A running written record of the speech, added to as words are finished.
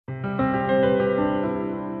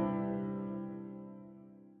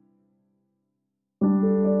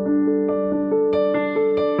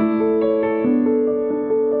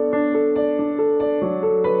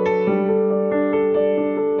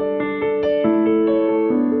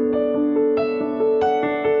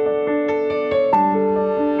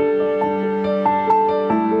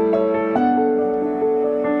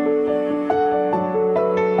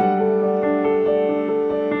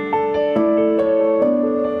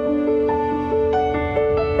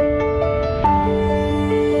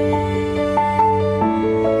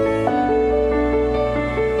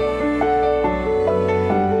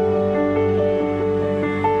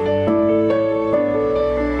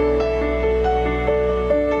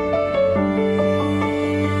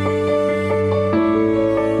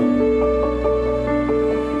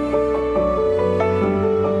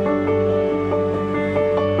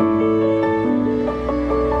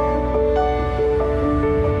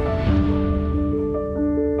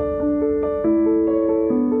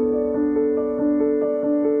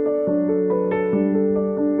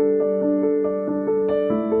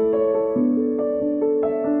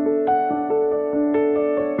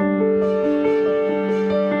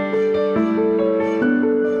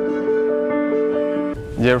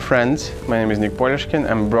Dear friends, my name is Polyushkin.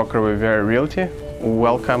 I'm a broker with VERA REALTY.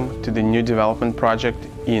 Welcome to the new development project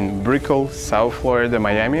in Brickell, South Florida,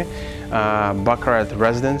 Miami. BACCARAT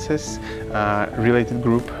Residences related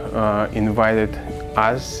group invited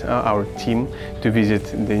us, our team, to visit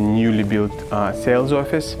the newly built sales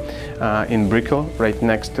office in Brickell, right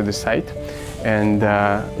next to the site. And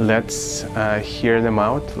let's hear them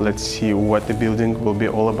out. Let's see what the building will be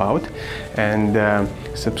all about. And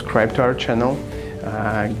subscribe to our channel,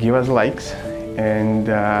 give us likes, and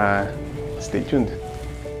stay tuned.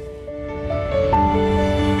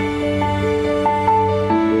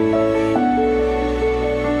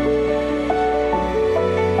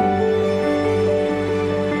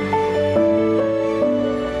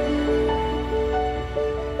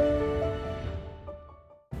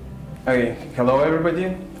 Okay, hello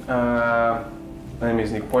everybody. My name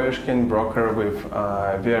is Polyushkin, broker with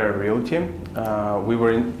VERA REALTY. We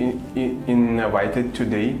were invited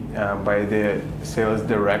today by the sales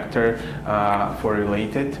director for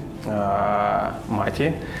Related,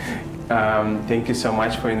 Mathy. Thank you so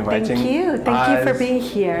much for inviting us. Thank you for being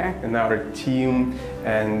here. And our team.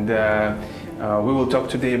 And we will talk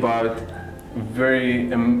today about very,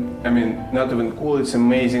 not even cool, it's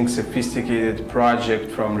amazing, sophisticated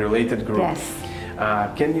project from Related Group. Yes.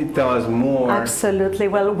 Can you tell us more? Absolutely.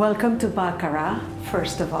 Well, welcome to BACCARAT,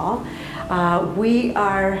 first of all. We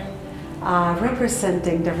are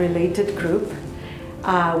representing the Related Group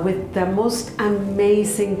with the most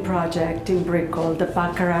amazing project in Brickell, the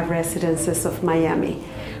BACCARAT Residences of Miami.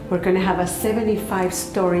 We're going to have a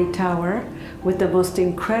 75-story tower with the most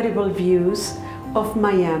incredible views of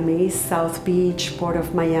Miami, South Beach, Port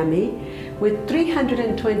of Miami, with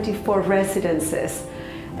 324 residences.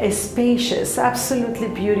 Spacious, absolutely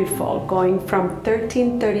beautiful, going from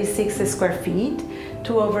 1336 square feet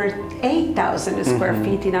to over 8,000 square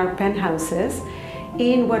feet in our penthouses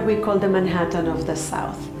in what we call the Manhattan of the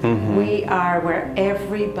South. We are where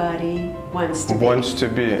everybody wants to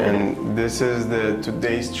be. And this is the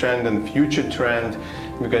today's trend and future trend,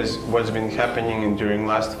 because what's been happening during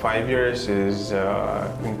last 5 years is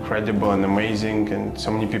incredible and amazing, and so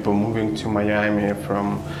many people moving to Miami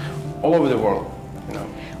from all over the world.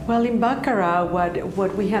 Well, in BACCARAT,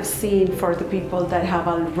 what we have seen for the people that have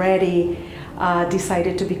already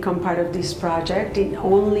decided to become part of this project, in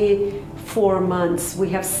only 4 months, we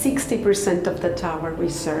have 60% of the tower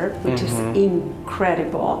reserved, which is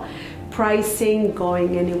incredible. Pricing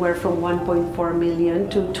going anywhere from 1.4 million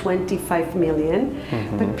to 25 million.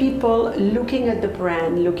 But people looking at the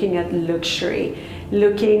brand, looking at luxury,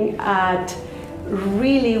 looking at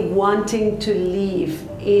really wanting to live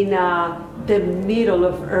in the middle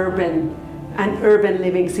of an urban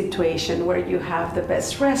living situation where you have the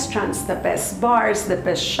best restaurants, the best bars, the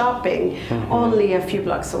best shopping, only a few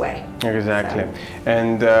blocks away. Exactly. So.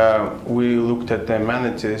 And we looked at the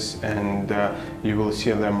amenities, and you will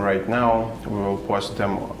see them right now. We will post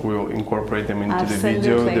them, we will incorporate them into the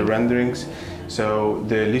video, the renderings. So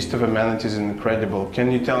the list of amenities is incredible. Can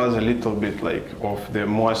you tell us a little bit of the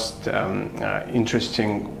most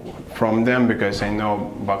interesting from them? Because I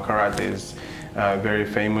know BACCARAT is very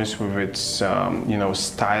famous with its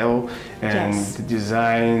style and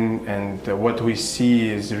design, and what we see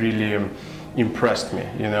is really impressed me.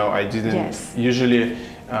 I didn't usually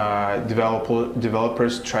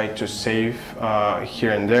developers try to save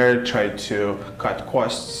here and there, try to cut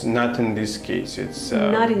costs. Not in this case. It's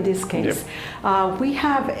not in this case. We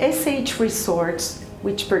have SH Resorts,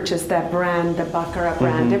 which purchased that brand, the BACCARAT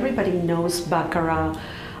brand. Everybody knows BACCARAT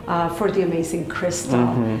for the amazing crystal,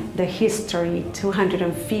 the history,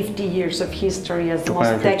 250 years of history as the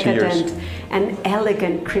most decadent and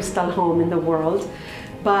elegant crystal home in the world.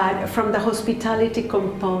 But from the hospitality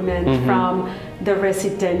component, from the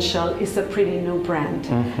residential, is a pretty new brand.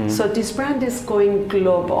 So this brand is going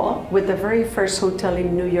global with the very first hotel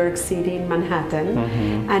in New York City, in Manhattan,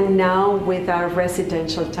 and now with our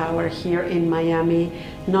residential tower here in Miami,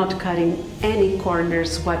 not cutting any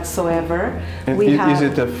corners whatsoever. Is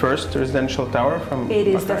it the first residential tower from It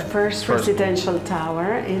is the first residential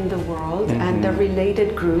tower in the world, and the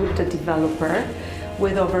Related Group, the developer,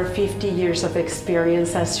 with over 50 years of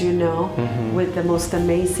experience, as you know, with the most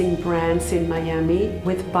amazing brands in Miami,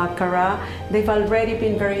 with BACCARAT. They've already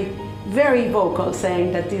been very vocal,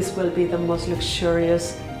 saying that this will be the most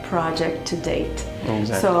luxurious project to date.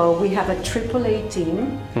 So we have a AAA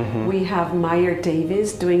team. We have MEYER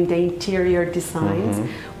Davis doing the interior designs,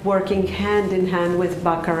 working hand in hand with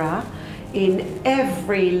BACCARAT. In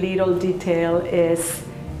every little detail is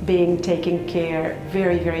being taken care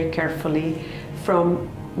very, very carefully, from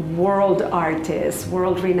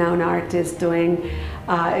world-renowned artists doing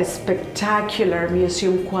a spectacular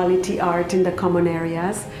museum quality art in the common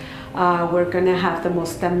areas. We're going to have the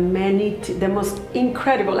most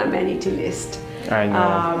incredible amenity list. I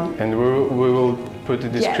know, and we will put the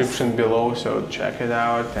description below, so check it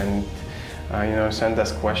out and you know, send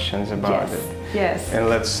us questions about it. Yes. And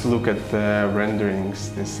let's look at the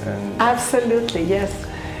renderings. Absolutely, yes.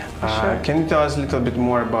 Sure. Can you tell us a little bit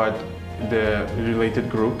more about the related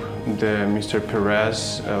group, the Mr.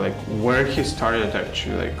 Perez, like where he started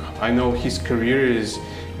actually? Like, I know his career is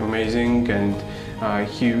amazing, and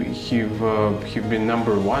he's been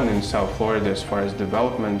 #1 in South Florida as far as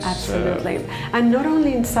developments. Absolutely, and not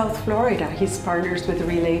only in South Florida, he's partners with a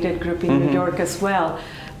related group in New York as well.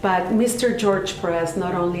 But Mr. George Perez,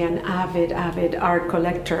 not only an avid art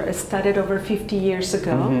collector, started over 50 years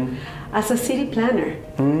ago as a city planner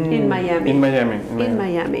in Miami. In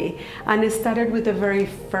Miami. And it started with the very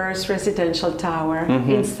first residential tower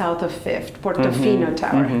in south of 5th, Portofino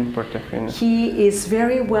Tower. Portofino. He is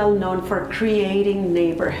very well known for creating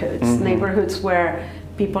neighborhoods where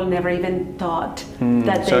people never even thought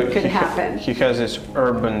that they could happen. He has this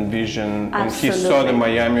urban vision, and he saw the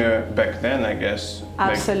Miami back then, I guess.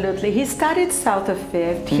 Absolutely. He started south of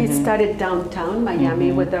 5th. He started downtown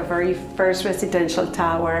Miami with the very first residential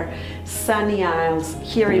tower, Sunny Isles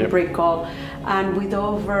here in Brickell, and with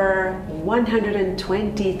over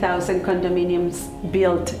 120,000 condominiums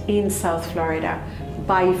built in South Florida.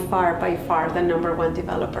 By far the #1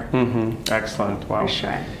 developer. Excellent. Wow. For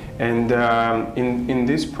sure. And in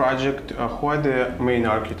this project, who are the main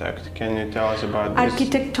architects? Can you tell us about this?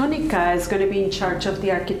 ARQUITECTONICA is going to be in charge of the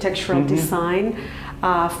architectural design.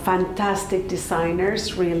 Fantastic designers,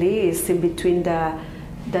 really. Is in between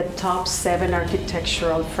the top 7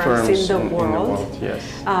 architectural firms in the world. Yes.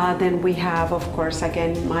 Then we have, of course,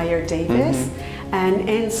 again, MEYER Davis and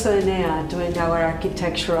ENEA doing our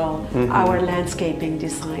architectural, our landscaping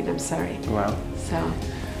design. I'm sorry. Wow. So.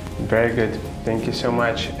 Very good. Thank you so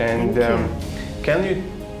much. And can you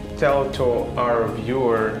tell to our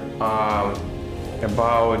viewer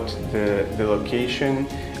about the location,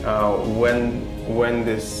 when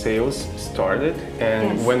the sales started,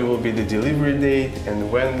 and when will be the delivery date,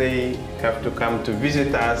 and when they have to come to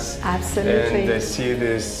visit us? Absolutely. And see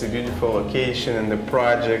this beautiful location and the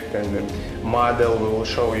project and the model. We will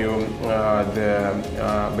show you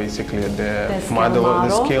basically the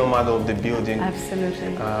scale model of the building.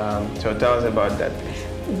 Absolutely. So tell us about that, please.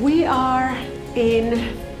 We are in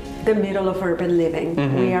the middle of urban living.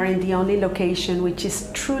 We are in the only location which is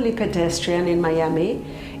truly pedestrian in Miami,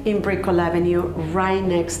 in Brickell Avenue, right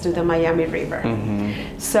next to the Miami River.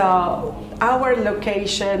 So our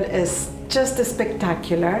location is just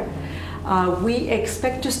spectacular. We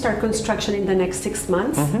expect to start construction in the next 6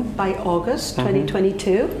 months, by August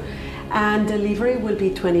 2022, and delivery will be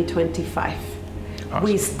 2025. Awesome.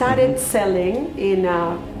 We started selling in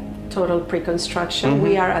total pre-construction.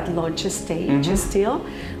 We are at launch stage still.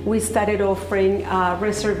 We started offering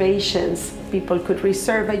reservations. People could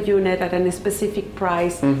reserve a unit at a specific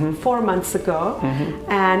price 4 months ago,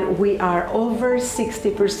 and we are over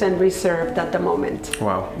 60% reserved at the moment.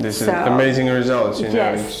 Wow, this is amazing results. You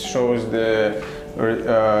know, it shows the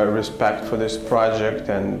respect for this project,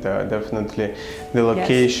 and definitely the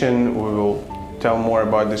location. We will tell more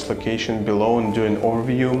about this location below and do an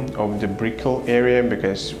overview of the Brickell area,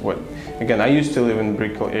 because again, I used to live in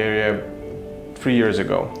Brickell area 3 years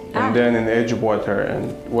ago, and then in Edgewater, and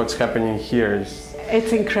what's happening here is...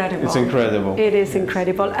 It's incredible. It's incredible. It is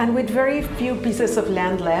incredible, and with very few pieces of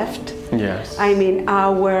land left. Yes. I mean,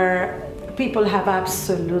 our people have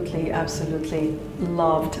absolutely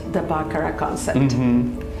loved the BACCARAT concept.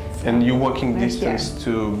 And you're walking distance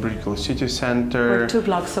to Brickell City Centre. We're 2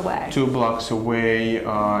 blocks away. 2 blocks away.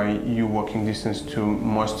 You're walking distance to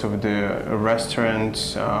most of the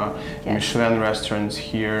restaurants, Michelin restaurants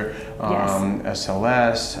here,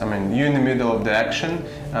 SLS. I mean, you're in the middle of the action,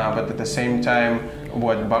 but at the same time,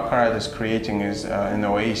 what BACCARAT is creating is an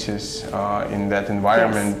oasis in that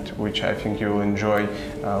environment, which I think you will enjoy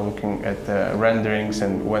looking at the renderings,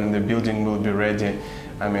 and when the building will be ready,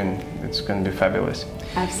 I mean, it's going to be fabulous.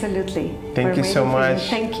 Absolutely. Thank you so much.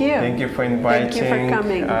 Thank you. Thank you for inviting. Thank you for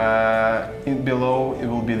coming. Below it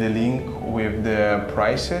will be the link with the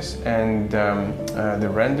prices and the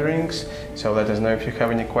renderings. So let us know if you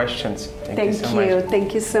have any questions. Thank you so much.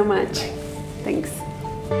 Thank you so much. Thanks.